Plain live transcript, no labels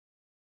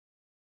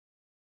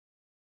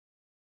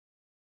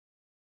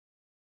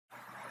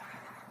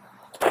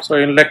So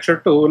in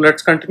lecture 2,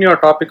 let's continue our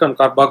topic on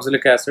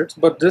carboxylic acids,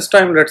 but this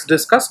time let's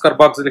discuss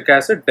carboxylic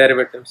acid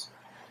derivatives.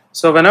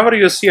 So whenever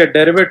you see a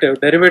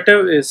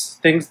derivative is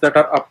things that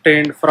are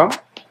obtained from,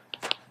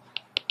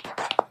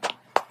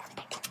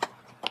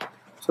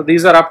 so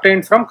these are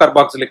obtained from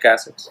carboxylic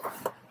acids.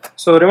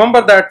 So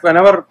remember that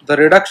whenever the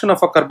reduction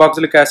of a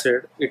carboxylic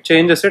acid, it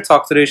changes its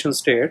oxidation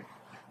state.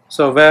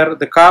 So where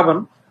the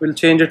carbon will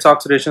change its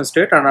oxidation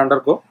state and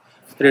undergo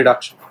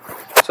reduction.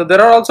 So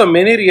there are also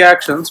many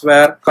reactions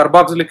where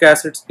carboxylic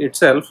acids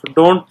itself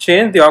don't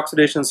change the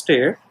oxidation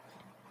state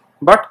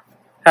but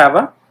have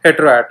a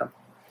heteroatom.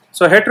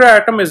 So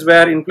heteroatom is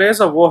where in place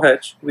of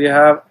OH we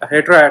have a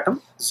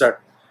heteroatom Z.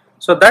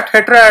 So that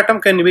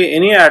heteroatom can be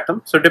any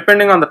atom. So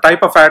depending on the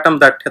type of atom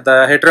that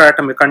the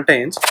heteroatom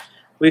contains,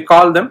 we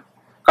call them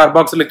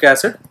carboxylic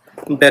acid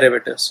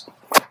derivatives.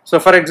 So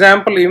for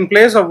example, in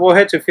place of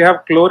OH, if you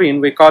have chlorine,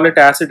 we call it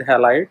acid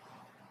halide.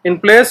 In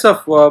place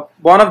of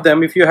one of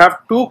them, if you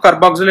have two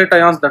carboxylate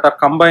ions that are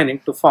combining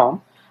to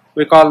form,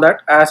 we call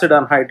that acid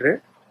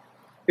anhydride.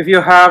 If you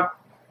have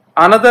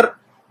another,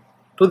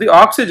 to the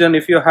oxygen,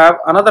 if you have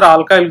another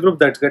alkyl group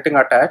that's getting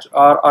attached,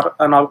 or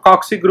an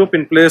alkoxy group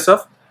in place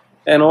of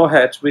an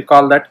OH, we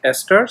call that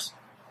esters.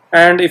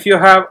 And if you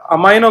have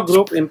amino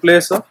group in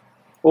place of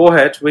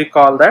OH, we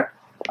call that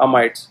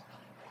amides.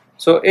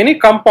 So any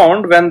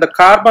compound when the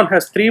carbon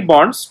has 3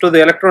 bonds to the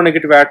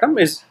electronegative atom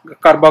is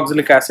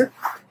carboxylic acid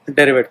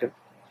derivative.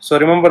 So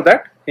remember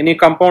that any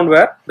compound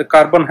where the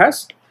carbon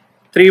has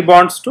 3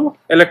 bonds to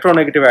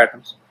electronegative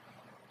atoms.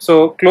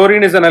 So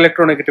chlorine is an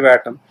electronegative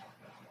atom.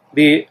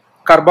 The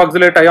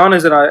carboxylate ion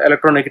is an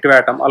electronegative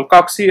atom.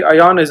 Alkoxy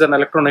ion is an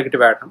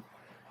electronegative atom.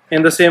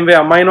 In the same way,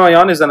 amino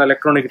ion is an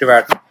electronegative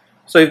atom.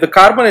 So if the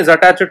carbon is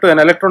attached to an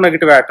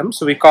electronegative atom,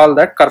 so we call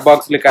that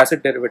carboxylic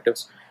acid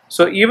derivatives.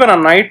 So even a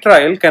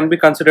nitrile can be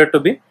considered to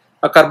be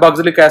a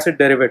carboxylic acid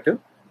derivative,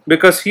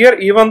 because here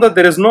even though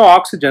there is no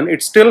oxygen,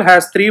 it still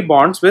has 3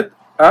 bonds with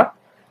a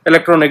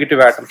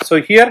electronegative atom.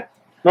 So here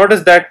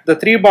notice that the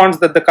 3 bonds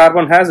that the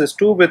carbon has is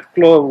 2 with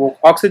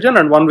oxygen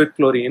and 1 with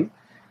chlorine.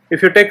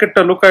 If you take it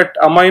to look at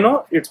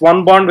amino, it's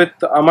 1 bond with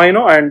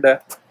amino and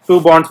 2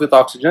 bonds with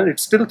oxygen.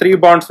 It's still 3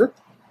 bonds with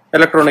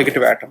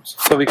electronegative atoms.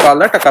 So we call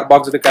that a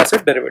carboxylic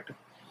acid derivative.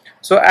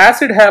 So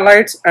acid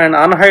halides and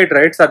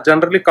anhydrides are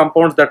generally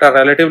compounds that are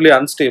relatively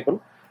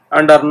unstable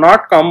and are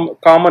not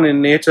common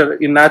in nature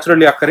in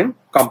naturally occurring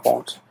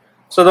compounds.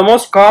 So the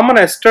most common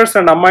esters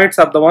and amides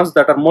are the ones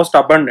that are most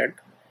abundant.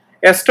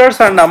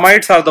 Esters and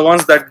amides are the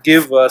ones that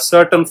give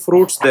certain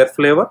fruits their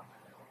flavor.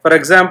 For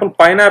example,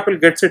 pineapple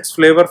gets its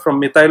flavor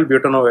from methyl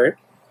butanoate,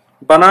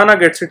 banana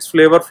gets its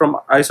flavor from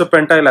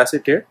isopentyl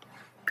acetate,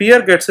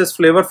 pear gets its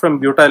flavor from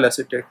butyl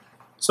acetate.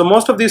 So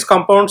most of these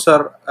compounds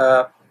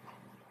are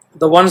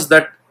the ones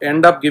that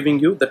end up giving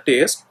you the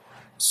taste.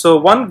 So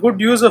one good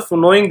use of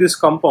knowing these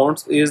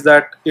compounds is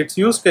that it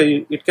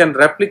can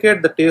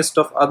replicate the taste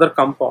of other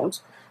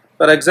compounds.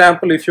 For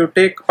example, if you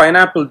take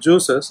pineapple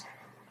juices,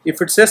 if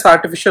it says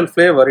artificial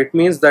flavor, it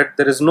means that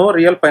there is no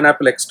real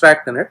pineapple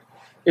extract in it.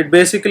 It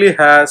basically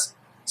has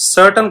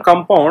certain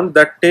compound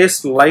that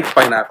tastes like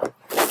pineapple.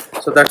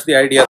 So that's the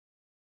idea.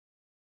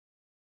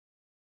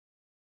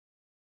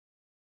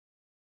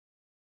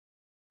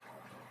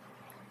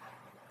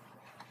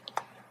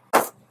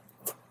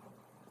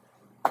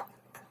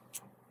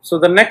 So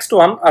the next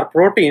one are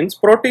proteins.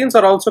 Proteins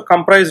are also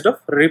comprised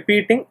of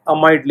repeating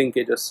amide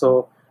linkages.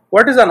 So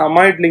what is an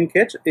amide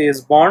linkage?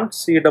 Is bond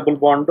C double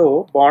bond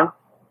O, bond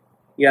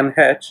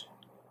NH,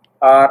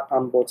 R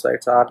on both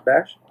sides, R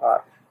dash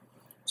R.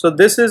 So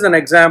this is an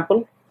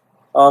example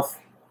of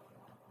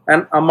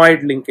an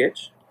amide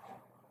linkage.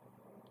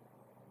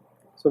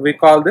 So we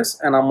call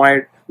this an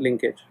amide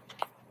linkage.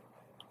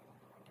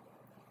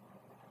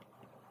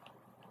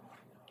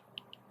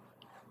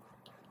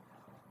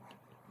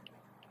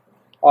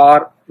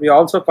 Or we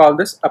also call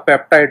this a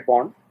peptide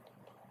bond.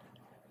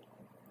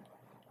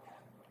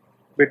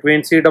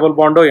 Between C double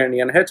bond O and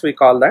NH, we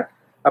call that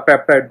a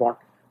peptide bond.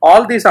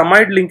 All these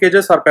amide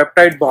linkages or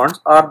peptide bonds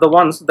are the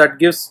ones that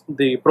gives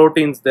the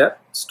proteins their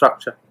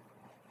structure.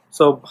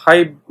 So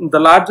the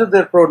larger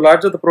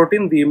the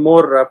protein, the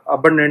more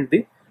abundant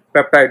the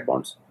peptide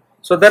bonds.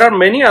 So there are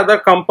many other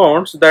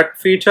compounds that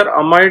feature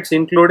amides,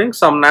 including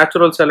some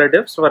natural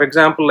sedatives, for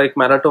example like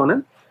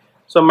melatonin.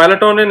 So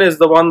melatonin is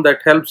the one that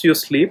helps you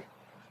sleep.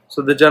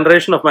 So the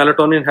generation of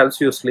melatonin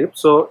helps you sleep.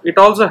 So it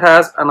also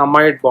has an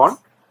amide bond.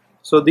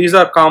 So these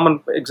are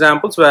common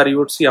examples where you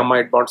would see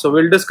amide bonds. So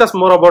we'll discuss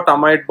more about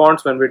amide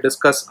bonds when we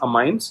discuss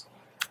amines.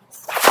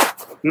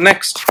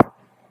 Next,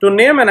 to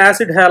name an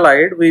acid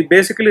halide, we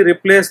basically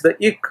replace the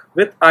ic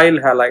with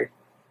acyl halide.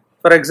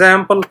 For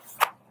example,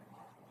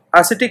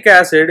 acetic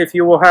acid, if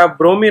you have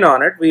bromine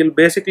on it, we will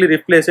basically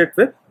replace it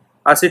with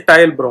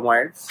acetyl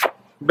bromide.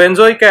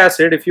 Benzoic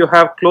acid, if you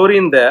have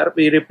chlorine there,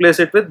 we replace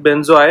it with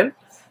benzoyl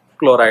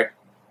chloride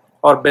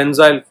or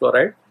benzyl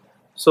chloride.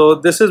 So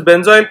this is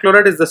benzoyl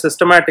chloride is the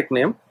systematic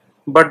name,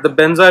 but the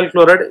benzyl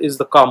chloride is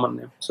the common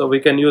name. So we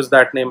can use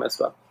that name as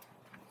well.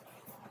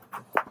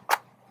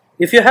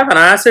 If you have an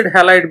acid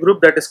halide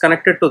group that is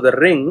connected to the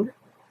ring,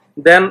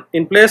 then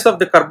in place of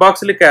the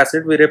carboxylic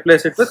acid we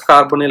replace it with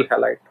carbonyl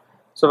halide.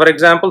 So for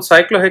example,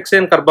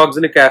 cyclohexane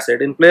carboxylic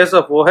acid, in place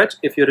of OH,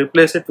 if you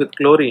replace it with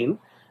chlorine,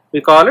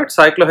 we call it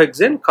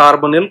cyclohexane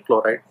carbonyl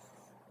chloride.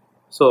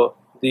 So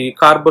the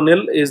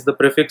carbonyl is the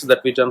prefix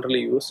that we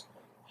generally use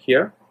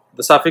here,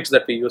 the suffix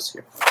that we use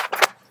here.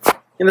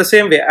 In the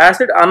same way,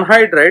 acid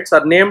anhydrides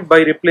are named by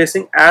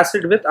replacing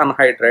acid with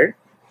anhydride.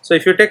 So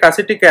if you take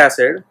acetic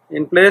acid,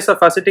 in place of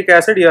acetic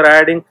acid you are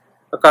adding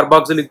a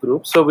carboxylic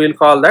group, so we will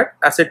call that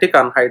acetic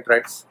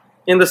anhydride.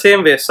 In the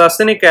same way,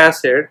 succinic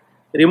acid,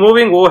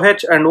 removing OH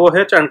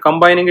and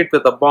combining it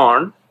with a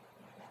bond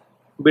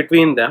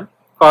between them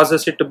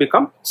causes it to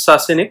become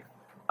succinic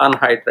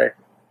anhydride.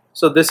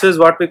 So this is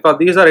what we call,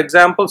 these are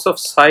examples of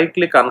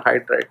cyclic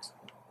anhydrides.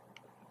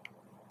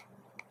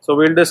 So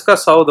we will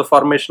discuss how the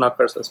formation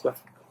occurs as well.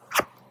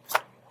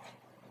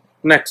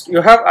 Next,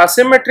 you have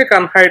asymmetric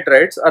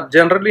anhydrides are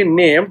generally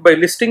named by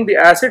listing the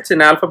acids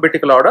in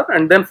alphabetical order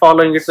and then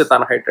following it with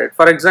anhydride.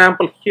 For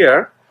example,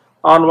 here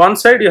on one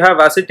side you have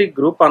acetic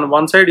group, on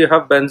one side you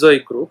have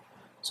benzoic group.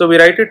 So we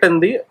write it in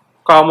the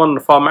common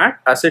format,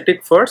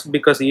 acetic first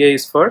because A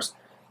is first,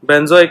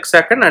 benzoic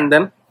second, and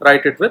then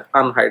write it with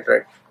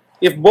anhydride.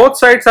 If both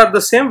sides are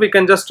the same, we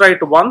can just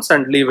write once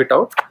and leave it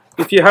out.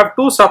 If you have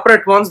two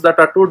separate ones that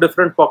are two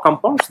different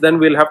compounds, then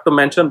we'll have to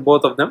mention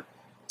both of them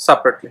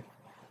separately.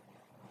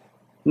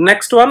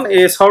 Next one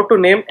is how to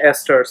name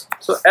esters.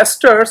 So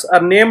esters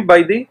are named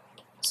by the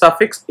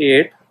suffix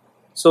ate.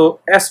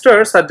 So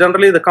esters are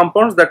generally the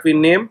compounds that we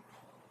name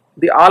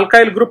the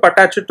alkyl group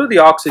attached to the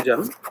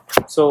oxygen.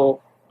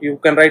 So you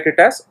can write it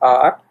as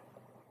R,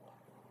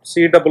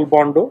 C double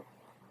bond O,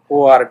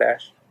 OR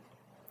dash.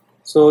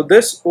 So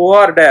this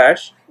OR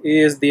dash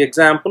is the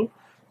example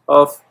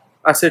of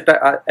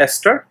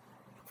ester.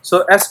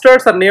 So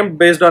esters are named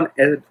based on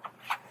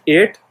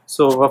ate.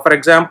 So for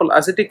example,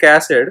 acetic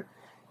acid,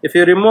 if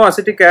you remove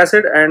acetic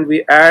acid and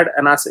we add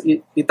an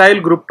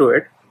ethyl group to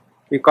it,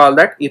 we call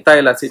that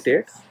ethyl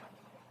acetate.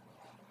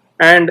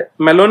 And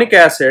malonic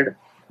acid,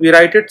 we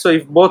write it, so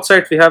if both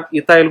sides we have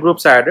ethyl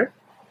groups added,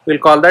 we'll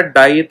call that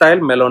diethyl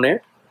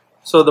malonate.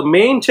 So the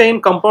main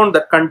chain compound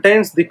that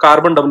contains the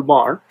carbon double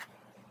bond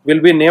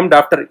will be named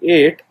after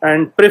ate,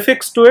 and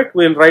prefix to it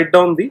we'll write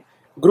down the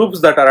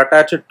groups that are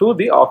attached to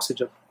the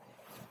oxygen.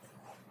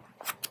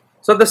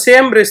 So the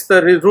same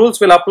rules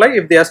will apply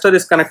if the ester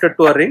is connected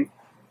to a ring.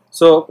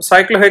 So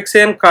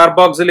cyclohexane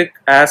carboxylic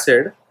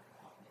acid,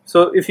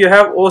 so if you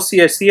have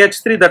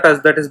CH3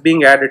 that is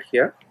being added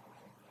here,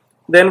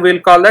 then we'll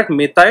call that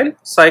methyl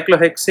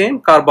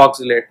cyclohexane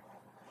carboxylate.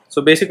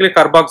 So basically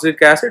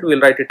carboxylic acid,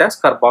 we'll write it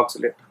as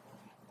carboxylate.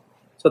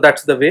 So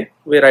that's the way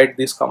we write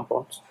these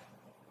compounds.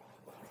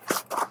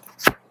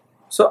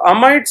 So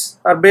amides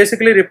are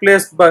basically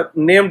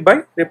named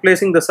by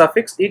replacing the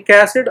suffix ic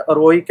acid or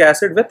oic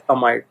acid with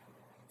amide.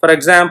 For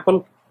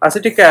example,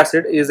 acetic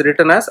acid is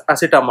written as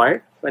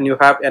acetamide when you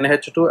have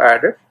NH2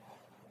 added.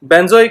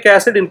 Benzoic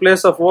acid, in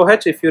place of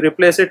OH, if you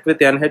replace it with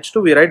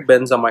NH2, we write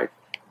benzamide.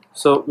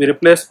 So we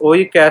replace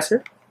oic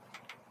acid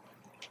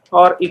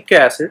or ic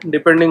acid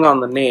depending on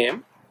the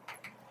name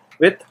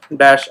with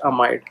dash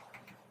amide.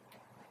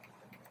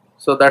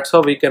 So that's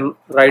how we can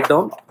write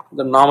down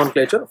the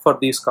nomenclature for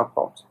these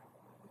compounds.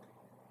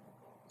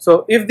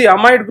 So if the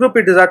amide group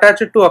it is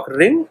attached to a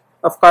ring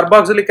of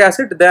carboxylic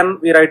acid, then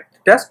we write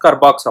it as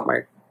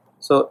carboxamide.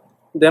 So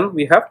then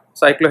we have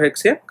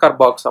cyclohexane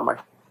carboxamide.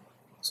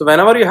 So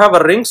whenever you have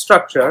a ring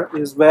structure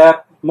is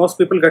where most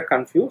people get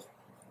confused.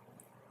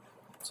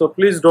 So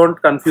please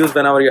don't confuse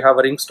whenever you have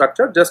a ring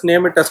structure, just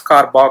name it as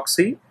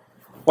carboxy.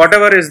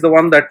 Whatever is the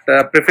one that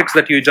prefix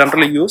that you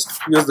generally use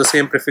the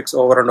same prefix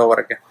over and over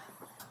again.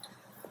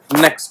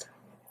 Next,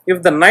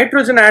 if the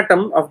nitrogen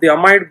atom of the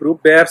amide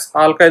group bears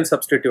alkyl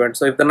substituent,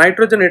 so if the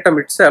nitrogen atom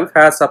itself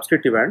has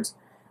substituents,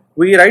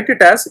 we write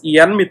it as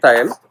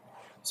N-methyl.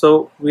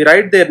 So we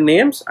write their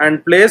names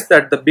and place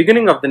at the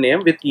beginning of the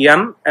name with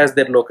N as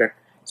their locate.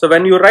 So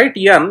when you write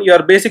N, you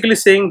are basically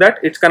saying that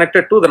it's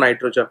connected to the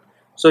nitrogen.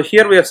 So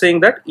here we are saying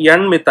that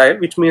N-methyl,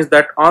 which means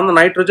that on the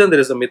nitrogen there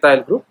is a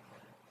methyl group.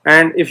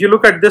 And if you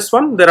look at this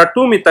one, there are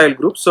two methyl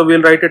groups. So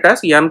we'll write it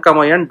as N, N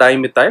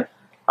dimethyl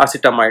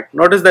acetamide.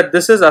 Notice that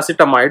this is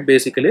acetamide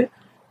basically.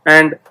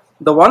 And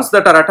the ones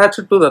that are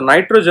attached to the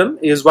nitrogen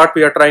is what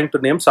we are trying to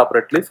name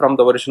separately from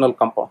the original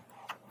compound.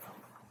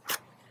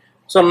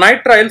 So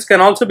nitriles can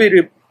also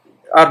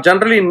are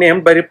generally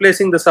named by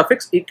replacing the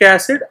suffix ic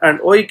acid and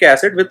oic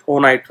acid with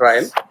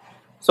onitrile.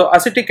 So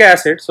acetic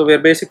acid, so we are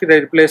basically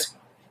replacing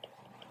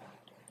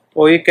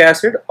oic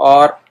acid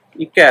or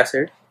ic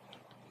acid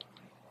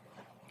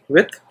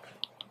with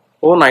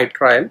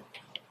onitrile.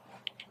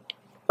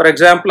 For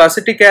example,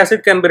 acetic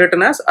acid can be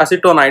written as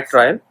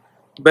acetonitrile,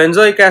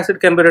 benzoic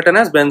acid can be written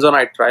as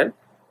benzonitrile.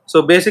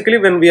 So basically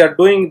when we are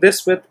doing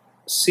this with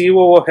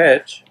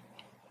COOH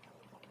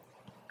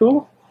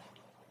to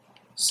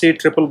C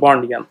triple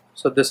bond N.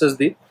 So this is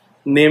the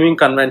naming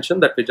convention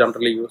that we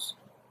generally use.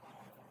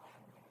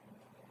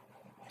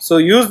 So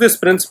use this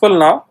principle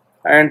now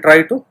and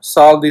try to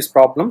solve these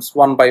problems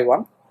one by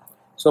one.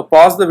 So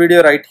pause the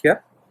video right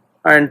here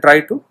and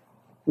try to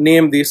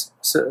name these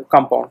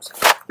compounds.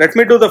 Let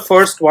me do the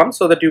first one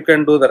so that you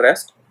can do the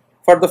rest.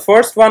 For the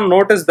first one,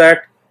 notice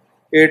that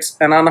it's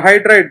an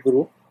anhydride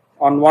group.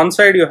 On one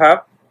side you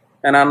have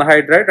an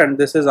anhydride and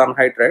this is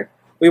anhydride.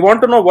 We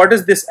want to know what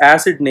is this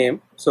acid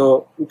name.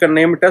 So you can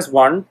name it as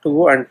 1,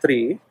 2 and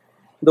 3.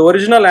 The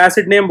original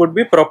acid name would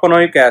be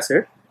propanoic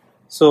acid.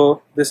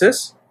 So this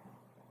is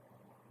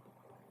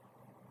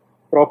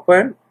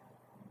propane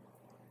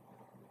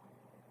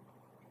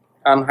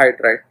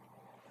anhydride.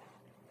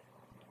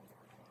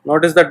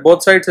 Notice that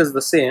both sides is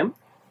the same.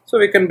 So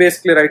we can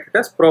basically write it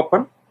as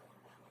propane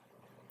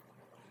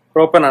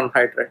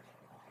anhydride.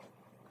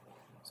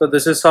 So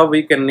this is how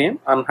we can name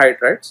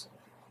anhydrides.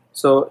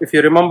 So if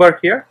you remember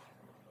here,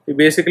 we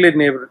basically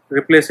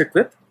replace it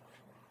with,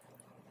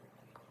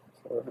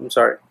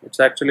 it's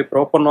actually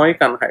propanoic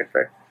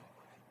anhydride.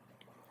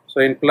 So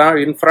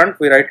in front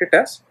we write it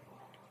as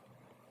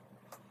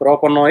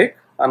propanoic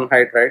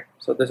anhydride.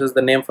 So this is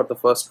the name for the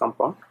first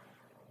compound.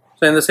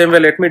 So in the same way,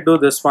 let me do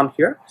this one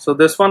here. So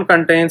this one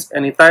contains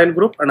an ethyl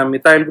group and a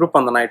methyl group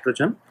on the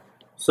nitrogen.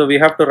 So we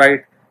have to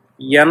write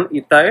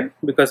N-ethyl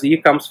because E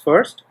comes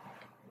first,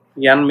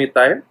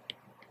 N-methyl.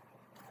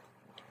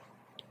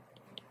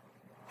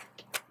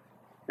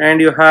 And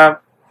you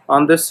have,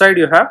 on this side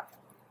you have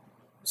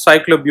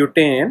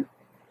cyclobutane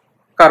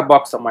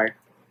carboxamide.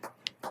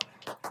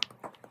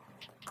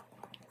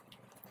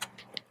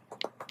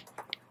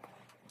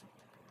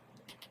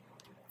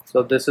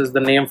 So this is the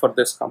name for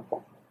this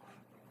compound.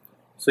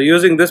 So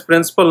using this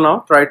principle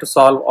now, try to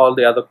solve all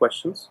the other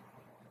questions.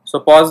 So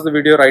pause the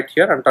video right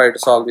here and try to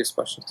solve these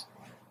questions.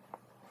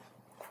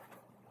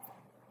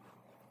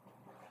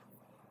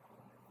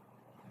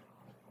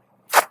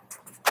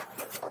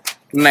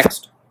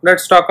 Next,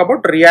 let's talk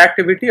about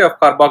reactivity of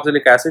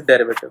carboxylic acid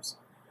derivatives.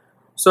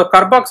 So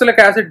carboxylic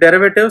acid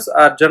derivatives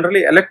are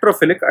generally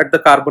electrophilic at the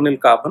carbonyl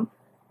carbon,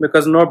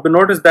 because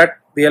notice that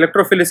the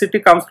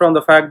electrophilicity comes from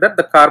the fact that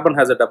the carbon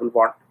has a double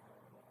bond.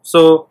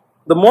 So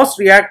the most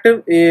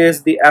reactive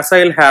is the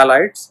acyl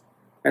halides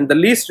and the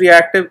least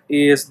reactive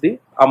is the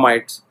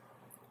amides.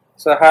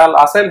 So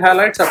acyl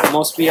halides are the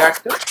most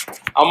reactive,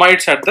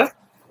 amides are the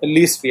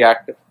least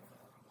reactive.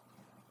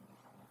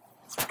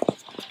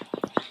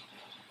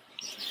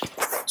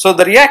 So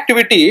the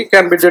reactivity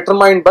can be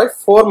determined by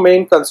four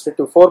main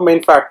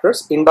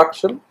factors: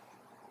 induction,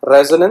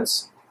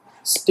 resonance,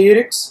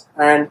 sterics,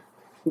 and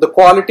the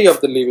quality of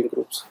the leaving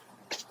groups.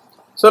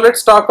 So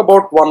let's talk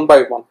about one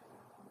by one.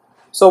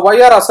 So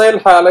why are acyl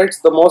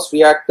halides the most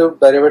reactive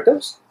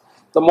derivatives?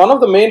 One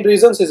of the main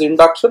reasons is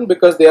induction,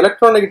 because the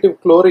electronegative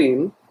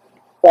chlorine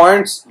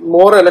points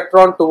more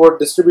electron toward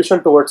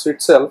distribution towards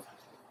itself,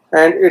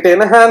 and it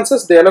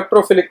enhances the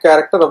electrophilic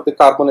character of the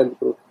carbonyl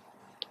group.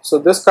 So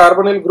this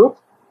carbonyl group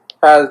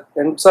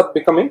ends up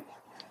becoming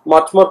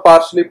much more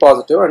partially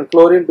positive and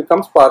chlorine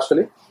becomes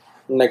partially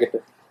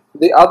negative.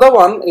 The other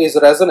one is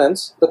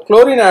resonance. The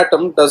chlorine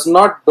atom does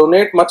not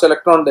donate much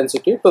electron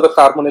density to the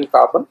carbonyl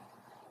carbon.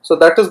 So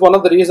that is one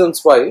of the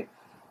reasons why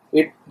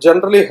it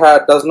generally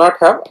does not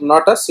have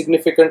a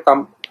significant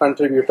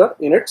contributor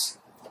in its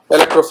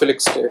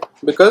electrophilic state,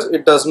 because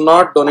it does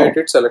not donate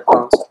its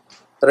electrons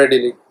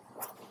readily.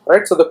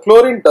 Right? So the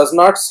chlorine does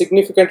not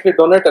significantly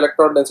donate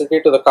electron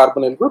density to the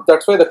carbonyl group.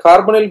 That's why the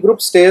carbonyl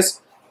group stays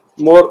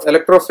more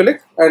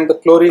electrophilic and the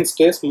chlorine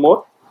stays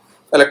more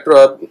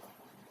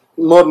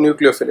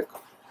nucleophilic.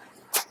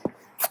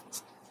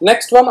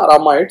 Next one are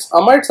amides.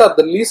 Amides are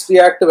the least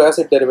reactive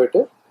acid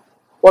derivative.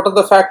 What are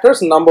the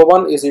factors? Number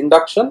one is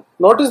induction.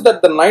 Notice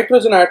that the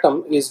nitrogen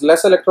atom is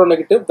less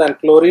electronegative than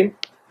chlorine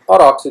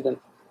or oxygen,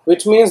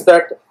 which means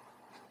that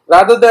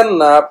rather than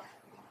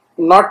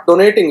not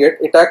donating it,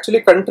 it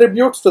actually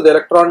contributes to the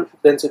electron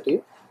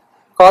density,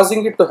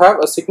 causing it to have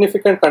a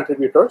significant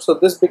contributor. So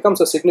this becomes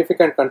a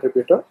significant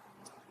contributor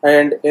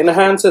and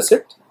enhances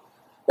it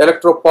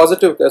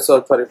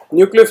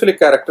nucleophilic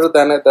character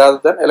rather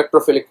than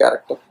electrophilic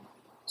character.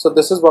 So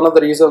this is one of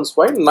the reasons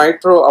why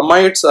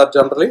nitroamides are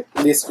generally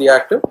least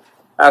reactive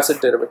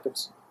acid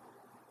derivatives.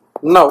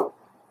 Now,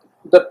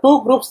 the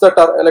two groups that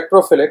are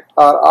electrophilic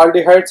are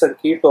aldehydes and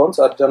ketones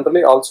are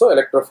generally also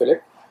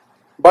electrophilic,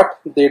 but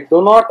they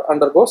do not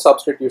undergo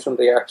substitution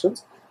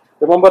reactions.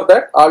 Remember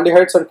that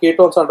aldehydes and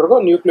ketones undergo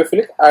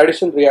nucleophilic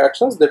addition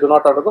reactions, they do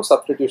not undergo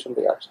substitution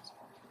reactions.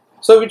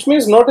 So which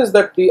means, notice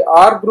that the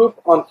R group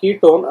on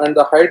ketone and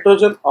the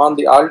hydrogen on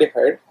the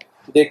aldehyde,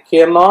 they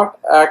cannot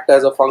act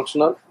as a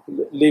functional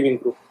leaving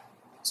group.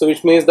 So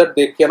which means that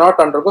they cannot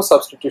undergo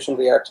substitution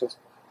reactions.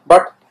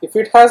 But if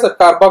it has a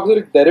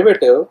carboxylic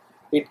derivative,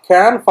 it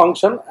can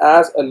function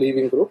as a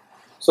leaving group.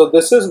 So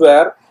this is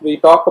where we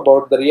talk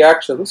about the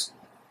reactions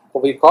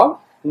we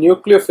call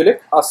nucleophilic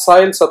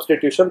acyl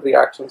substitution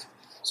reactions.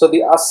 So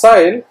the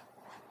acyl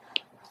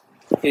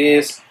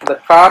is the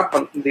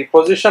carbon, the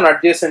position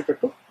adjacent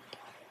to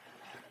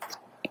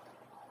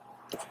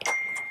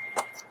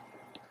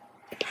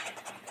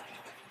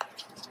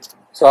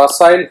So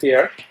acyl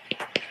here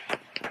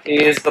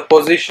is the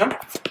position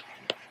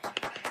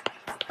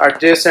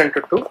adjacent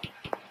to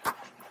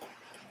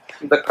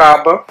the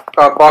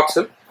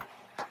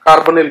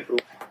carbonyl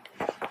group.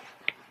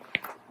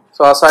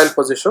 So acyl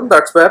position,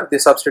 that's where the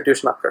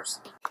substitution occurs.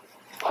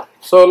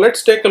 So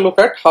let's take a look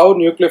at how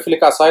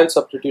nucleophilic acyl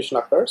substitution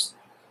occurs.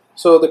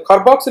 So the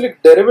carboxylic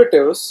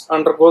derivatives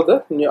undergo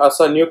the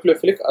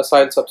nucleophilic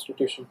acyl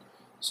substitution.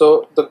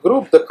 So the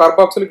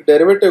carboxylic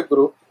derivative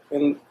group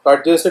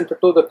adjacent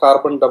to the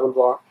carbon double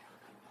bond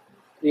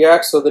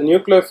reacts, so the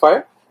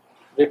nucleophile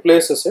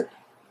replaces it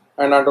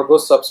and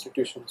undergoes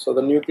substitution. So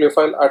the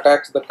nucleophile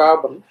attacks the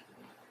carbon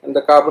and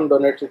the carbon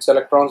donates its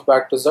electrons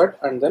back to Z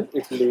and then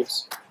it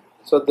leaves.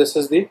 So this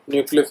is the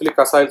nucleophilic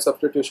acyl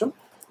substitution.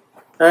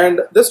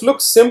 And this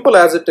looks simple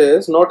as it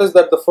is. Notice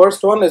that the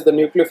first one is the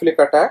nucleophilic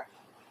attack,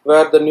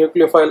 where the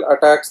nucleophile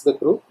attacks the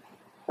group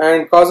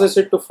and causes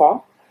it to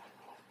form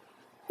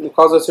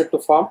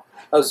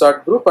a Z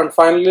group, and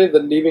finally the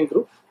leaving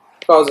group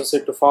causes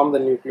it to form the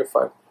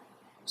nucleophile.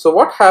 So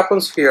what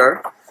happens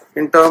here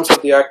in terms of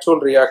the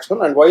actual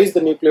reaction, and why is the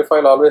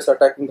nucleophile always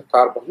attacking the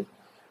carbon?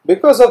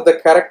 Because of the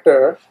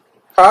character,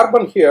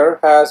 carbon here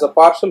has a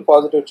partial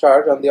positive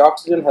charge and the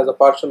oxygen has a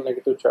partial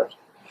negative charge.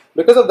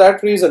 Because of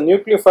that reason,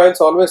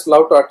 nucleophiles always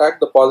love to attack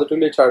the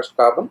positively charged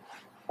carbon,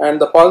 and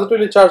the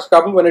positively charged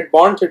carbon, when it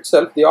bonds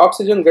itself, the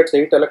oxygen gets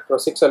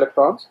 6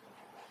 electrons,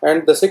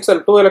 and the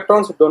 2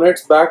 electrons it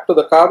donates back to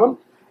the carbon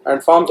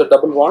and forms a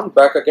double bond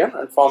back again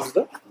and forms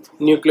the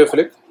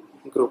nucleophilic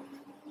group.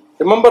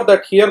 Remember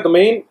that here the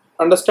main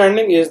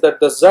understanding is that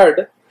the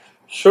Z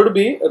should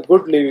be a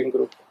good leaving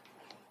group.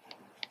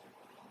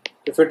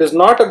 If it is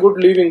not a good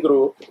leaving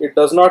group, it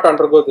does not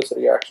undergo this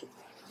reaction.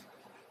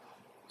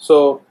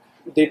 So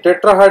the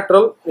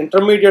tetrahedral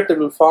intermediate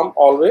will form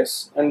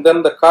always, and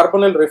then the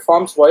carbonyl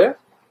reforms via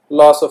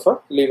loss of a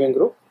leaving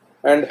group,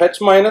 and H-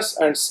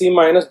 and C-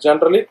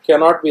 generally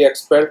cannot be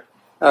expelled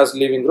as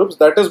leaving groups.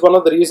 That is one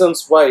of the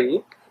reasons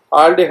why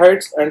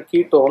aldehydes and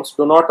ketones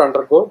do not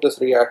undergo this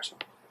reaction.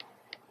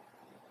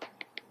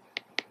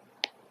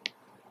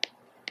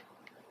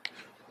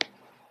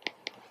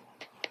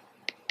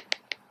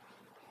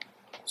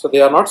 So they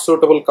are not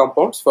suitable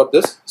compounds for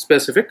this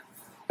specific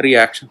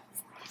reaction.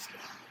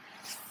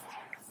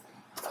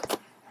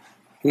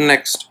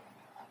 Next,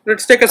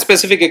 let's take a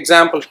specific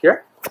example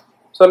here.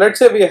 So let's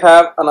say we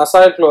have an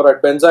acyl chloride,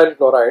 benzyl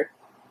chloride,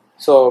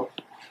 so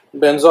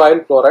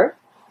benzoyl chloride,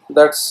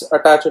 that's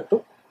attached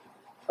to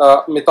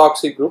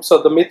methoxy group.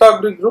 So the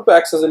methoxy group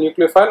acts as a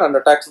nucleophile and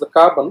attacks the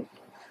carbon.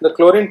 The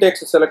chlorine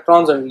takes its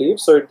electrons and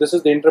leaves, so this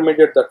is the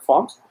intermediate that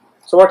forms.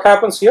 So what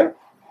happens here?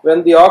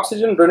 When the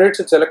oxygen donates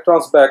its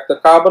electrons back, the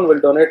carbon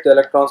will donate the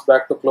electrons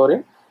back to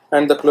chlorine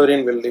and the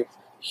chlorine will leave.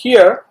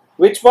 Here,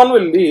 which one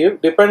will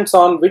leave depends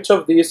on which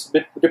of these,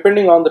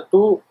 depending on the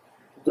two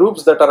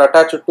groups that are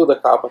attached to the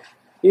carbon.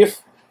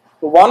 If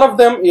one of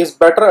them is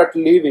better at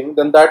leaving,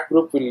 then that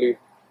group will leave.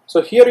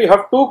 So here you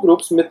have two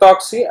groups,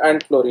 methoxy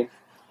and chlorine.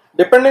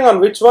 Depending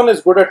on which one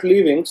is good at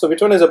leaving, so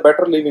which one is a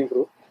better leaving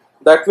group,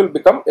 that will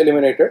become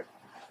eliminated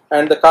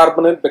and the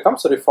carbonyl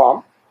becomes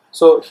reformed.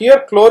 So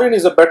here chlorine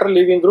is a better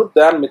leaving group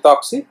than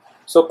methoxy.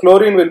 So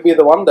chlorine will be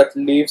the one that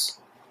leaves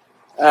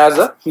as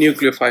a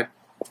nucleophile,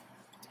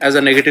 as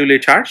a negatively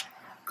charged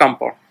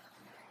compound.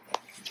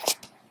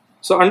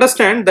 So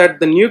understand that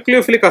the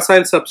nucleophilic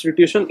acyl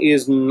substitution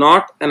is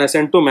not an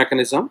SN2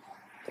 mechanism.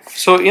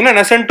 So in an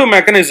SN2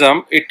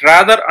 mechanism, it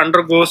rather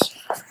undergoes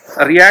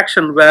a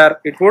reaction where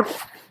it would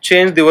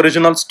change the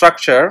original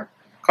structure,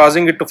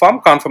 causing it to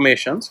form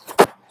conformations.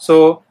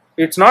 So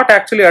it's not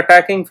actually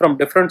attacking from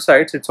different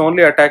sides, it's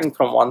only attacking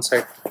from one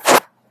side.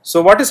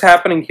 So what is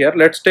happening here?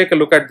 Let's take a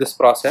look at this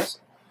process.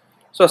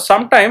 So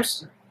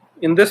sometimes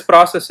in this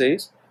process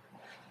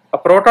a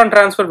proton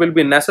transfer will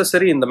be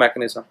necessary in the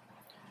mechanism.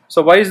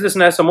 So why is this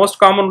necessary? Most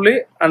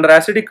commonly under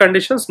acidic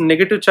conditions,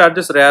 negative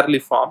charges rarely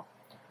form,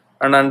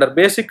 and under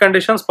basic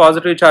conditions,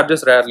 positive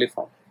charges rarely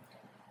form.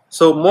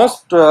 So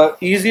most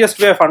easiest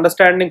way of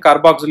understanding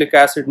carboxylic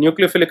acid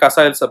nucleophilic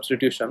acyl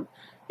substitution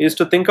is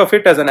to think of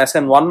it as an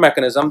SN1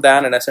 mechanism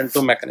than an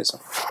SN2 mechanism.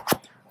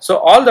 So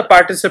all the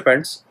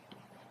participants,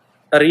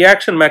 a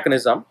reaction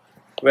mechanism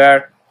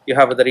where you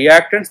have the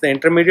reactants, the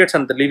intermediates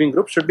and the leaving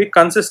group should be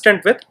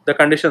consistent with the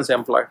conditions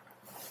employed.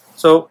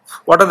 So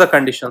what are the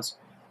conditions?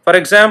 For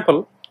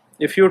example,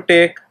 if you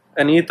take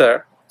an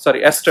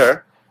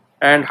ester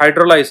and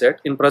hydrolyze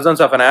it in presence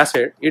of an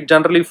acid, it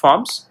generally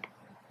forms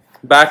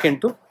back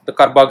into the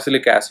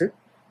carboxylic acid.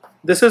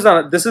 This is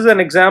an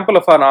example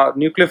of a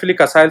nucleophilic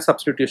acyl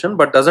substitution,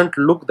 but doesn't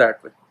look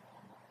that way.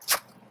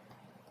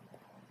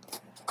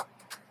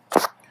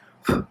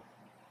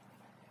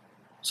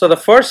 So the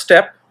first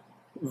step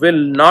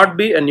will not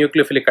be a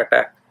nucleophilic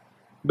attack,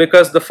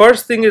 because the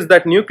first thing is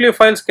that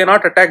nucleophiles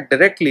cannot attack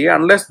directly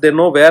unless they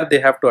know where they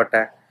have to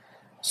attack.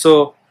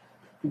 So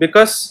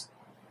because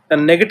a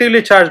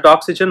negatively charged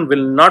oxygen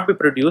will not be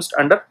produced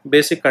under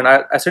basic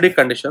acidic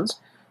conditions,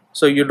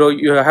 so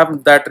you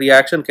have that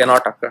reaction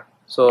cannot occur.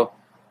 So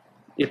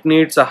it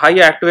needs a high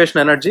activation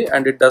energy,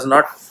 and it does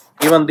not,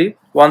 even the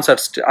ones are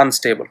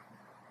unstable.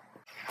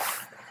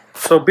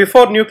 So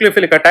before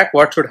nucleophilic attack,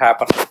 what should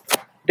happen?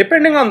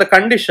 Depending on the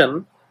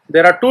condition,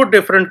 there are two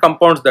different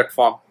compounds that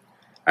form.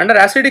 Under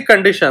acidic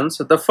conditions,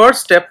 the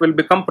first step will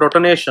become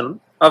protonation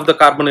of the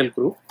carbonyl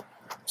group,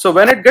 So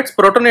when it gets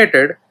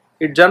protonated,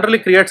 it generally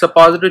creates a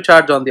positive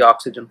charge on the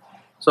oxygen.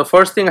 So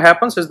first thing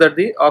happens is that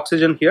the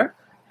oxygen here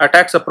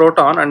attacks a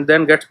proton and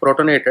then gets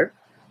protonated.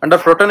 Under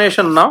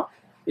protonation now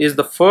is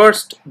the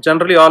first,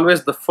 generally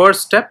always the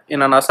first step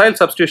in an acyl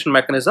substitution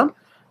mechanism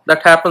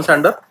that happens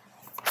under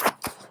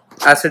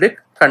acidic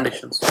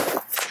conditions.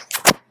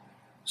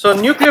 So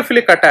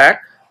nucleophilic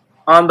attack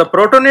on the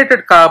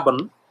protonated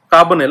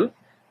carbonyl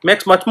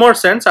makes much more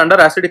sense under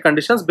acidic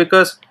conditions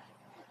because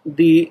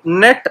the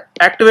net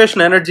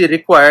activation energy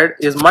required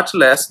is much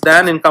less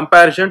than in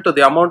comparison to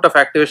the amount of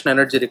activation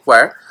energy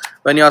required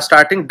when you are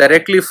starting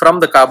directly from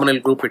the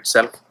carbonyl group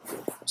itself.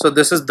 So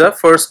this is the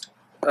first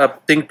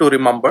thing to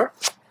remember.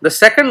 The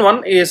second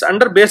one is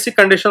under basic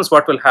conditions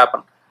what will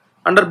happen.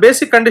 Under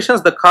basic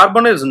conditions the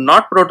carbonyl is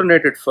not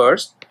protonated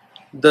first.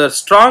 The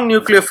strong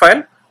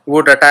nucleophile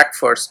would attack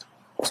first.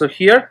 So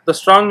here the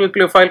strong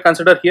nucleophile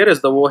considered here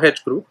is the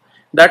OH group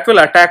that will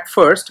attack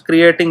first,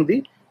 creating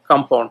the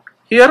compound.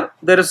 Here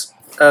there is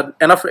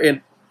enough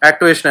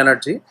activation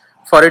energy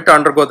for it to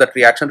undergo that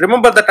reaction.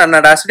 Remember that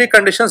under acidic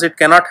conditions it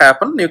cannot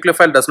happen,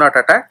 nucleophile does not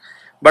attack,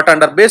 but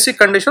under basic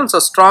conditions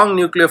a strong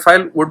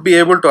nucleophile would be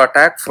able to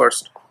attack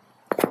first.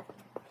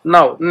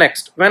 Now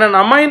next, when an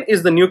amine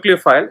is the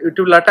nucleophile, it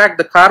will attack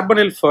the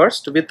carbonyl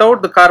first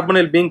without the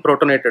carbonyl being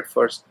protonated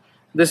first.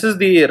 This is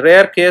the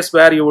rare case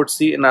where you would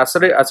see in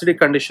acidic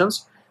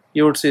conditions,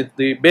 you would see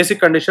the basic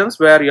conditions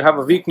where you have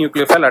a weak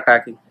nucleophile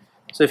attacking.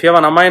 So if you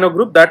have an amino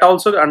group, that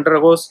also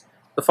undergoes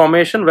the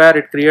formation where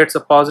it creates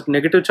a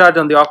negative charge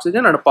on the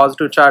oxygen and a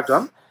positive charge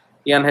on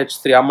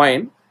NH3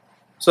 amine.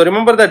 So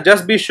remember that,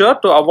 just be sure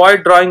to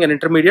avoid drawing an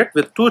intermediate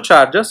with two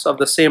charges of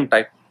the same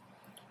type.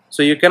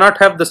 So you cannot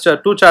have the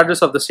two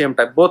charges of the same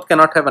type, both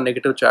cannot have a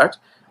negative charge.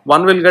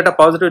 One will get a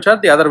positive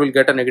charge, the other will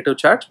get a negative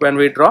charge when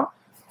we draw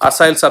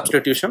acyl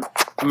substitution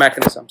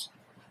mechanisms.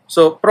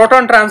 So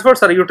proton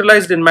transfers are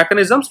utilized in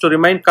mechanisms to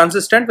remain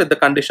consistent with the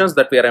conditions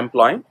that we are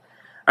employing.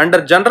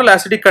 Under general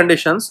acidic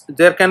conditions,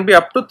 there can be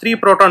up to 3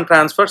 proton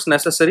transfers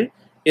necessary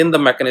in the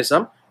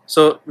mechanism.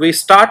 So we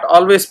start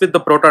always with the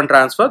proton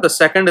transfer, the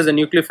second is a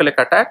nucleophilic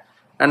attack,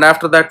 and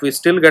after that we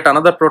still get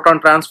another proton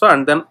transfer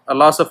and then a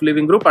loss of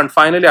leaving group, and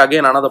finally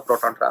again another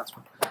proton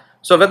transfer.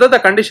 So whether the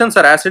conditions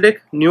are acidic,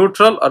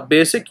 neutral or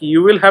basic,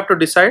 you will have to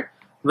decide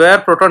where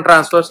proton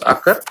transfers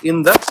occur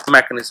in the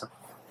mechanism.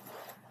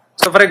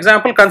 So for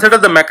example, consider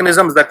the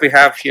mechanisms that we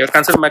have here.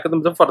 Consider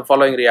mechanism for the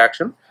following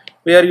reaction,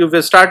 where you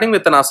are starting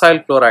with an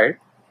acyl chloride,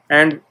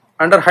 and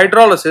under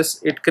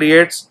hydrolysis it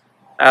creates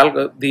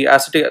the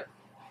acetic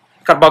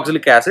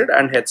carboxylic acid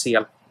and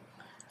HCl.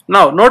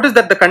 Now notice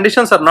that the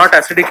conditions are not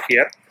acidic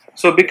here.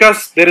 So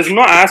because there is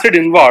no acid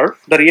involved,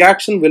 the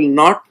reaction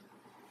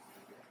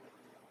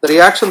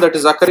that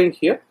is occurring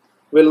here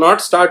will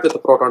not start with a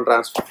proton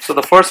transfer. So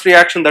the first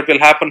reaction that will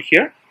happen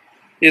here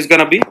is going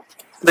to be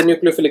the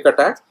nucleophilic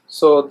attack.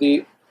 So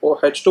the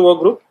H2O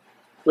group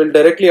will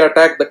directly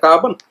attack the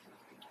carbon,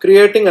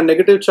 creating a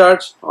negative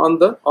charge on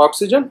the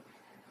oxygen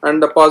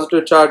and a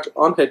positive charge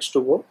on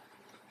H2O.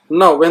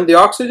 Now when the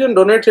oxygen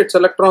donates its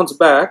electrons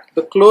back,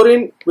 the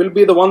chlorine will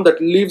be the one that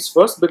leaves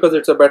first because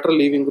it's a better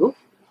leaving group.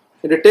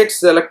 It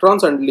takes the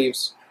electrons and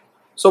leaves.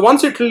 So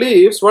once it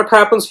leaves, what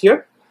happens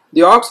here?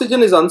 The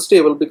oxygen is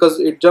unstable because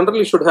it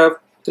generally should have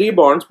 3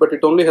 bonds, but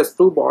it only has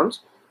 2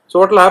 bonds. So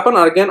what will happen?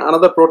 Again,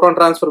 another proton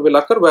transfer will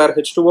occur where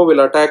H2O will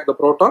attack the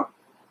proton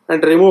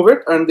and remove it,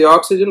 and the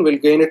oxygen will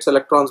gain its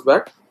electrons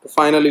back to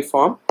finally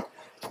form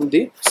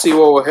the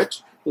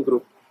COOH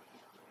group.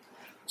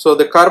 So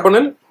the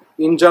carbonyl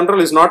in general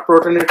is not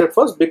protonated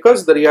first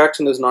because the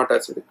reaction is not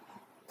acidic.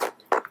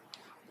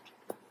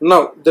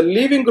 Now the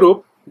leaving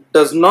group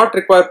does not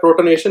require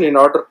protonation in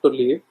order to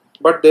leave,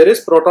 but there is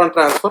proton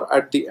transfer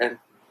at the end.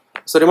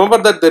 So remember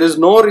that there is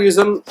no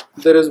reason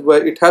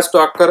where it has to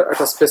occur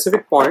at a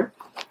specific point.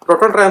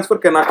 Proton transfer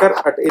can occur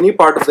at any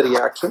part of the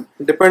reaction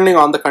depending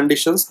on the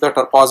conditions that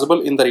are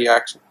possible in the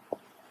reaction.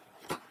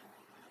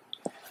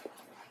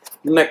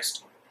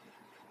 Next,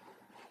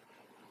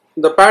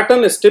 the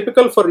pattern is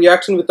typical for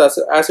reaction with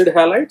acid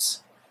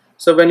halides.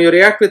 So when you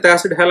react with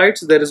acid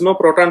halides, there is no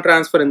proton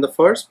transfer in the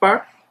first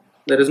part,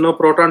 there is no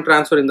proton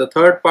transfer in the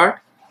third part,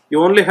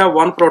 you only have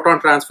one proton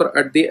transfer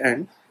at the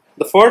end.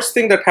 The first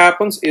thing that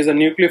happens is a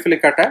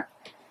nucleophilic attack,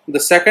 the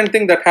second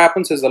thing that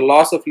happens is the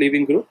loss of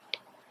leaving group,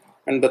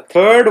 and the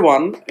third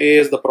one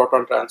is the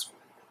proton transfer.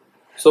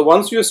 So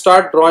once you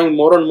start drawing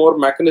more and more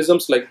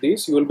mechanisms like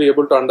these, you will be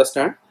able to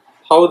understand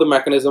how the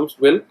mechanisms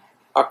will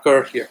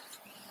occur here.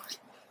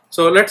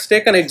 So let's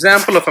take an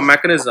example of a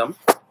mechanism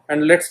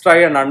and let's try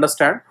and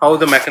understand how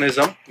the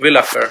mechanism will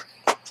occur.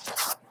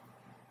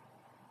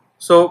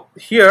 So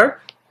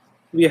here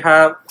we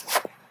have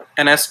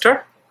an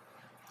ester.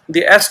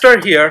 The ester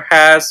here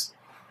has,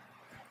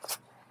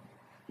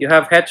 you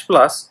have H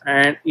plus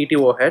and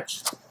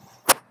ETOH,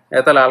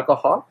 ethyl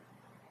alcohol,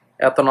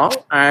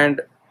 ethanol,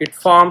 and it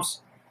forms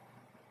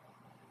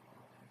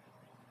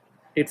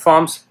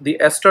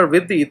the ester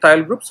with the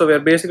ethyl group. So we are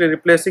basically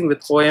replacing with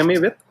OMe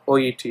with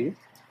OET,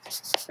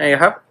 and you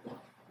have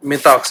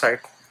methoxide.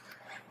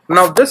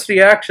 Now this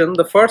reaction,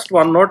 the first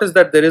one, notice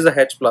that there is a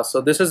H plus.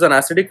 So this is an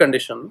acidic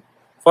condition.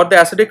 For the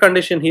acidic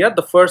condition here,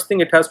 the first thing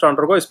it has to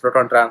undergo is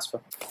proton transfer.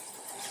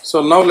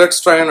 So now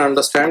let's try and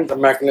understand the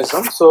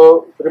mechanism.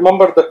 So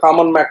remember the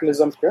common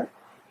mechanism here.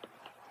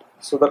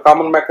 So the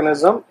common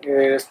mechanism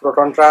is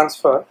proton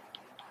transfer.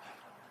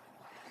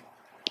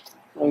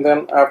 And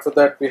then after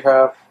that we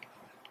have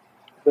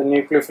the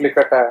nucleophilic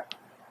attack.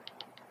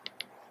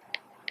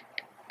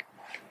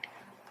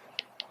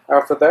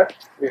 After that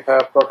we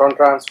have proton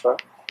transfer.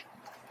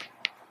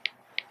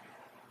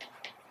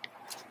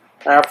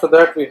 After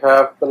that we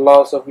have the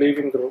loss of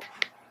leaving group.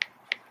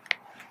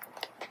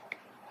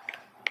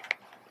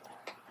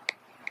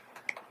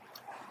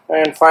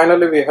 And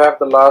finally we have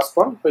the last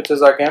one, which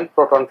is again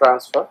proton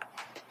transfer.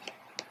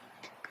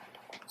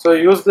 So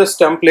use this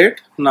template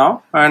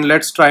now and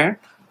let's try and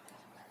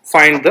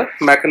find the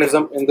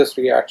mechanism in this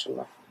reaction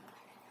now.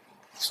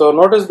 So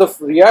notice the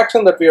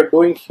reaction that we are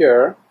doing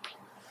here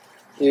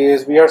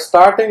is we are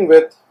starting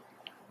with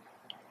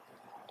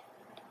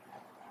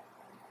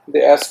the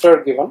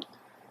ester given.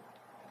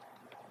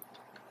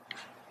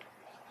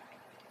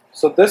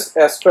 So this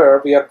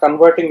ester we are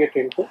converting it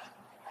into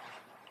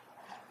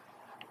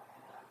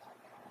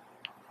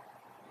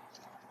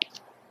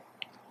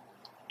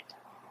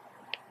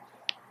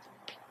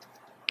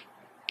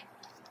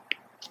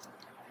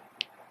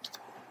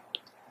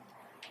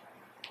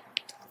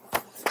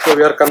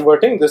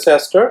this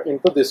ester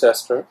into this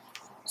ester.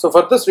 So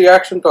for this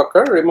reaction to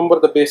occur, remember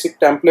the basic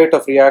template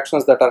of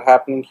reactions that are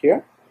happening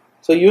here.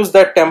 So use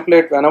that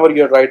template whenever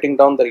you are writing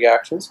down the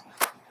reactions.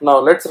 Now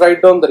let's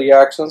write down the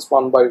reactions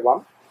one by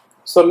one.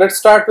 So let's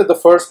start with the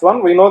first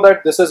one. We know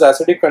that this is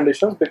acidic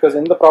conditions because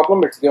in the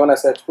problem it's given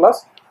as H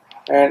plus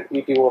and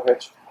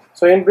ETOH.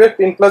 So in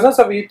presence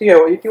of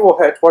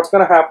ETOH, what's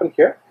going to happen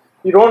here?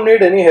 You don't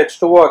need any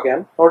H2O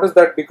again. Notice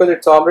that because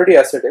it's already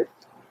acidic,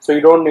 so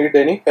you don't need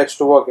any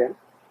H2O again.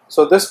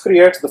 So this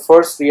creates the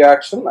first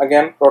reaction.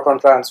 Again, proton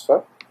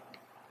transfer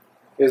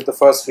is the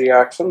first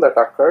reaction that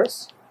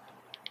occurs.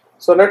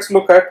 So let's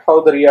look at how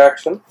the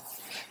reaction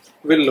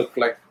will look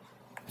like.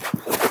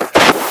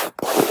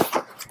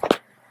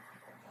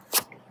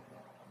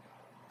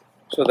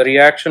 So the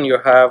reaction, you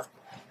have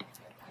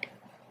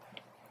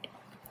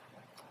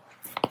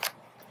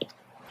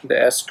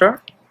the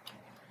ester.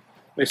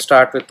 We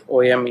start with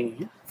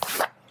OMe.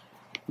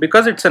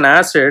 Because it's an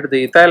acid,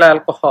 the ethyl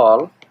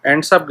alcohol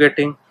ends up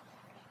getting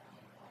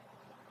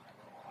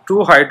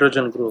two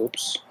hydrogen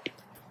groups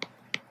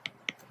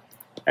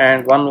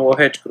and one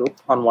OH group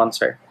on one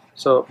side.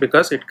 So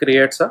because it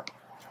creates a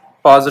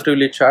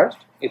positively charged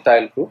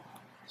ethyl group,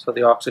 so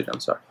the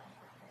oxygens are.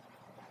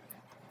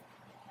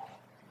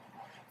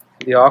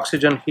 The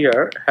oxygen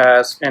here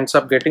ends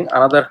up getting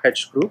another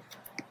H group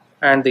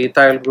and the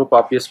ethyl group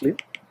obviously,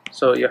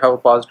 so you have a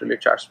positively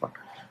charged one.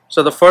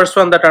 So the first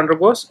one that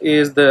undergoes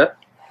is the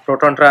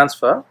proton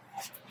transfer.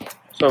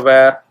 So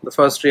where the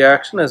first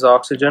reaction is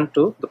oxygen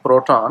to the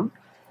proton.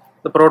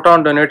 The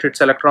proton donates its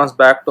electrons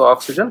back to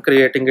oxygen,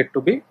 creating it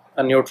to be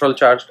a neutral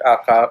charged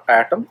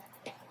atom,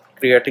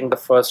 creating the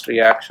first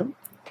reaction.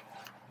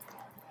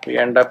 We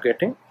end up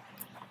getting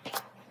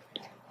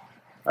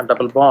a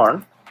double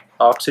bond,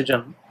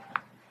 oxygen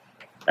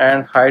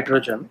and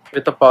hydrogen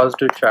with a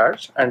positive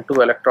charge and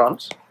two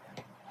electrons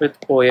with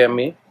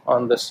OMe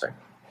on this side.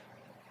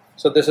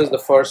 So this is the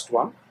first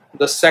one.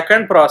 The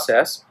second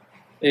process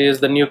is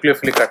the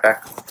nucleophilic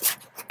attack.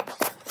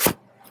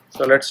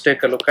 So let's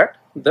take a look at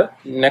the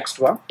next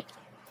one,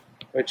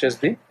 which is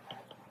the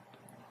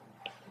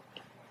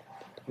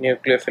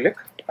nucleophilic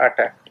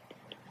attack.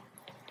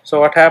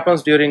 So what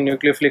happens during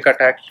nucleophilic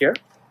attack here?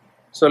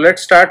 So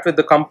let's start with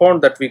the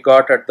compound that we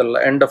got at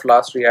the end of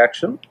last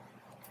reaction.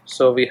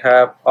 So we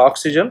have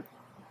oxygen,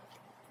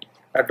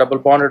 a double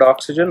bonded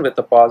oxygen with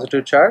a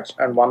positive charge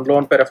and one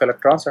lone pair of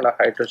electrons and a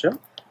hydrogen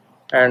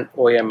and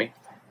OMe.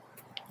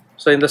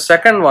 So in the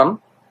second one,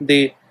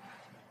 the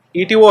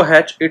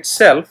ETOH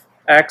itself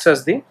acts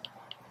as the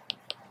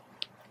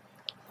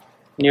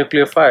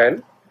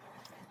nucleophile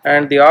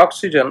and the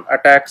oxygen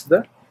attacks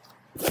the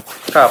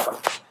carbon.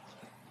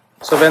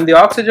 So when the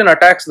oxygen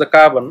attacks the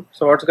carbon,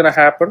 so what's going to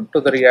happen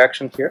to the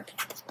reaction here?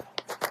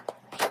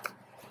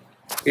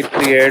 It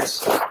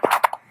creates,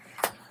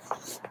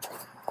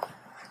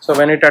 so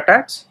when it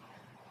attacks,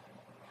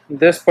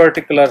 this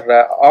particular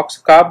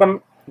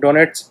carbon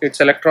donates its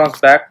electrons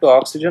back to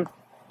oxygen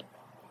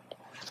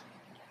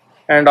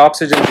and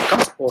oxygen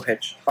becomes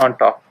OH on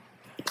top.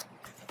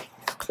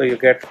 So you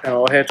get an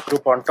OH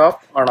group on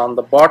top, and on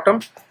the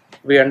bottom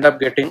we end up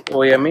getting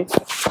OMe,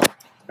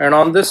 and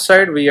on this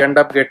side we end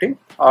up getting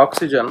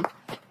oxygen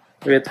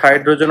with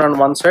hydrogen on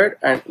one side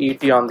and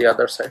ET on the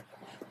other side.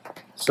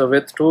 So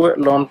with one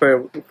lone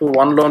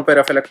pair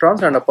of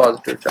electrons and a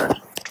positive charge.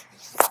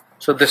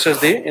 So this is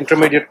the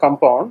intermediate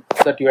compound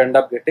that you end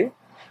up getting.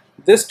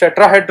 This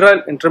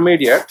tetrahedral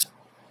intermediate,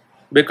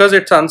 because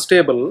it's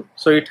unstable,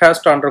 so it has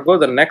to undergo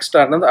the next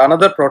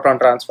another proton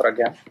transfer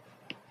again.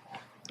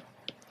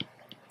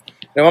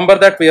 Remember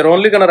that we are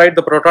only going to write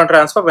the proton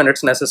transfer when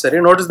it's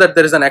necessary. Notice that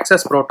there is an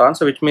excess proton,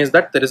 so which means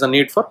that there is a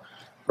need for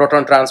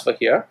proton transfer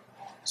here.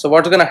 So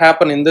what's going to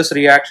happen in this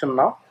reaction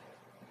now?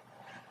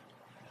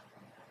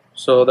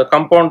 So the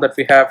compound that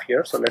we have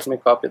here, so let me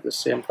copy this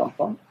same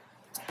compound.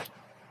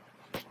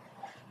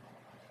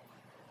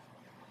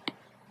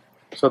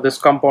 So this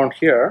compound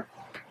here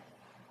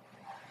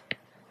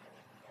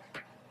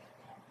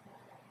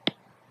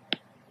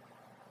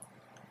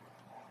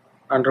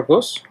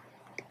undergoes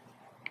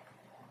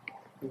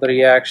the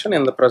reaction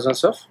in the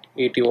presence of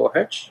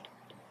ETOH.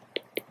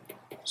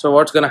 So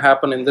what's going to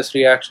happen in this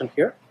reaction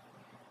here?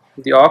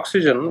 The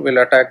oxygen will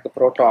attack the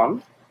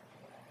proton,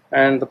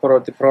 and the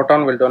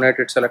proton will donate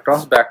its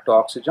electrons back to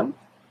oxygen,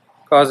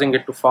 causing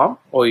it to form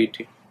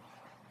OET.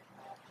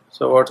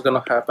 So what's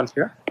going to happen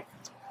here?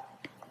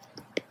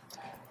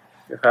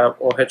 You have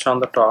OH on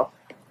the top,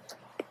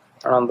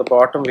 and on the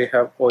bottom we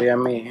have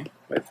OMe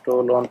with 2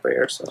 lone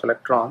pairs of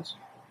electrons,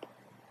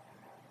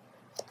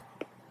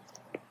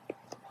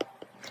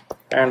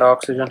 and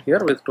oxygen here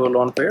with 2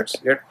 lone pairs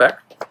get back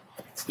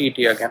ET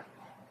again.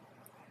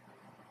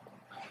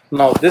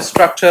 Now this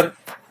structure,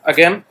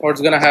 again,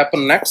 what's going to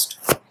happen next?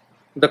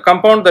 The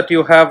compound that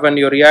you have when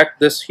you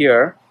react this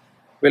here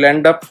will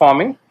end up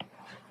forming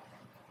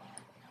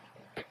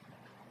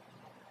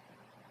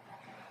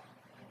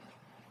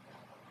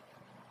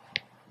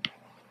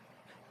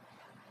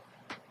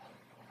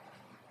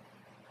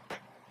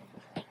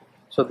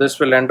so this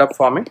will end up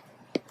forming,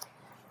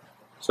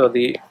 so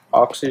the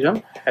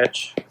oxygen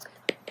HET.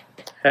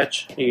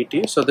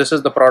 So this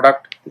is the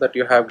product that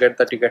you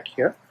get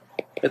here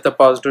with a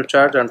positive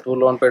charge and 2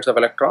 lone pairs of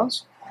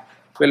electrons.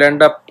 We'll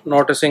end up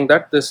noticing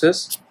that this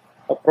is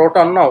a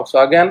proton now. So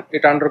again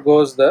it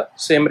undergoes the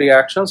same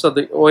reaction. So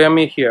the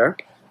OMe here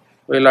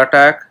will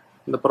attack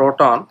the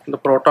proton. The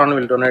proton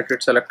will donate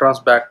its electrons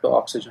back to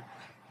oxygen.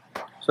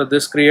 So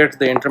this creates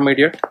the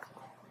intermediate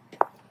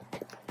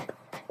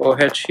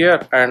OH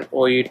here and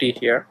OET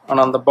here, and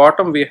on the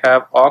bottom we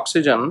have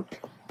oxygen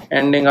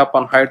ending up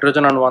on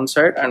hydrogen on one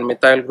side and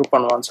methyl group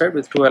on one side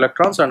with 2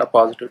 electrons and a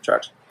positive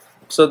charge.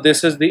 So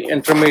this is the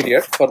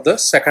intermediate for the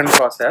second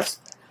process.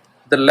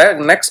 The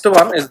next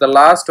one is the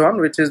last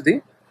one, which is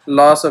the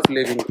loss of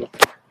leaving group.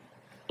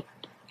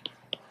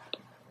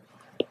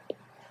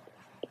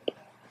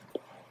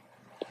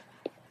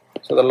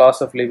 So the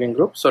loss of leaving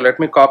group. So let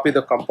me copy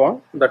the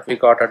compound that we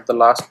got at the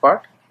last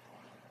part.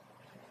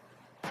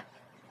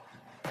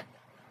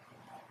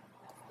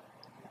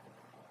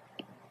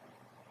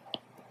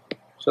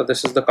 So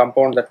this is the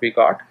compound that we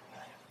got.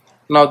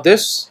 Now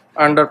this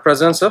under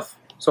presence of,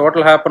 so what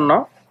will happen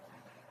now?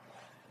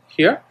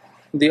 Here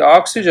the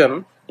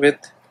oxygen with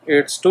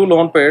its 2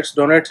 lone pairs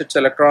donates its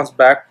electrons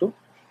back to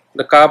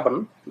the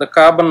carbon. The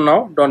carbon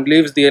now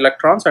leaves the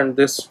electrons, and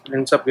this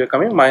ends up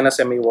becoming minus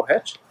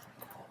MEOH,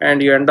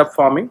 and you end up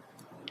forming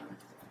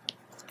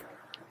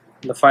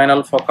the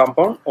final for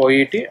compound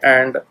OET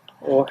and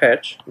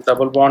OH,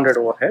 double bonded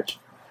OH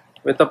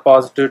with a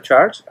positive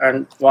charge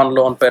and 1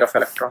 lone pair of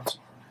electrons.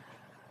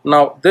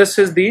 Now this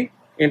is the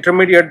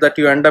intermediate that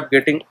you end up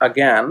getting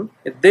again.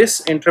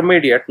 This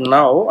intermediate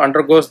now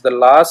undergoes the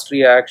last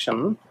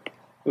reaction,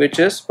 which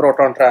is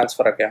proton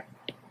transfer again.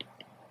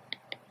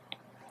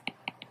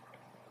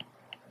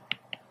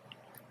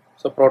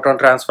 So proton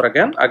transfer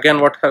again. Again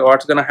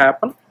what's going to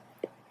happen?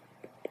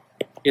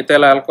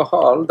 Ethyl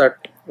alcohol that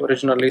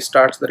originally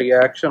starts the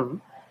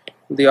reaction,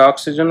 the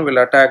oxygen will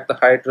attack the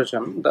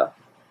hydrogen.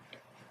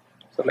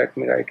 So let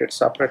me write it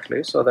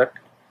separately so that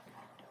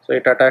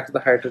it attacks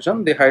the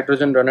hydrogen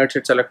donates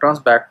its electrons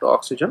back to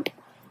oxygen.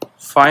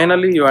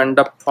 Finally you end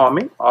up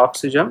forming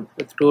oxygen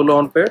with 2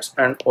 lone pairs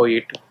and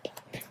OET.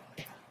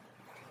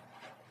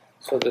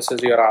 So this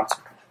is your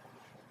answer.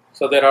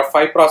 So there are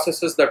 5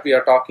 processes that we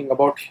are talking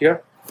about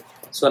here.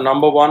 So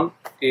number 1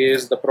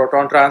 is the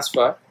proton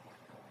transfer,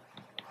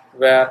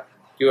 where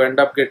you end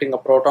up getting a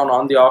proton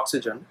on the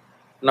oxygen.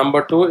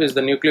 Number 2 is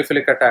the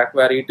nucleophilic attack,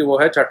 where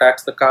ETOH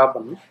attacks the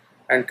carbon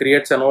and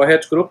creates an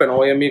OH group, an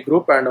OMe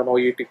group and an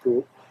OET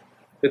group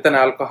with an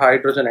alcohol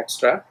hydrogen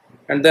extra,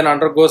 and then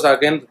undergoes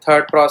again the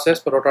third process,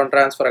 proton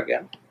transfer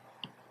again.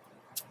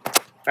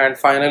 And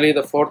finally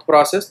the fourth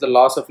process, the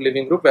loss of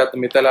leaving group, where the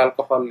methyl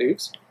alcohol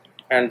leaves,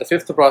 and the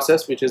fifth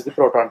process, which is the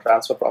proton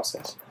transfer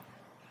process.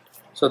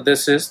 So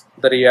this is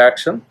the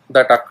reaction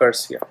that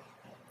occurs here.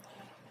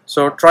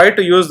 So try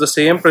to use the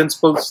same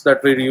principles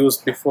that we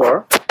used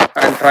before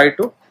and try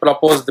to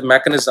propose the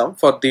mechanism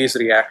for these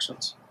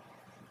reactions.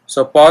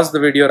 So pause the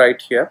video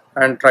right here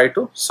and try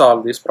to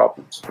solve these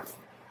problems.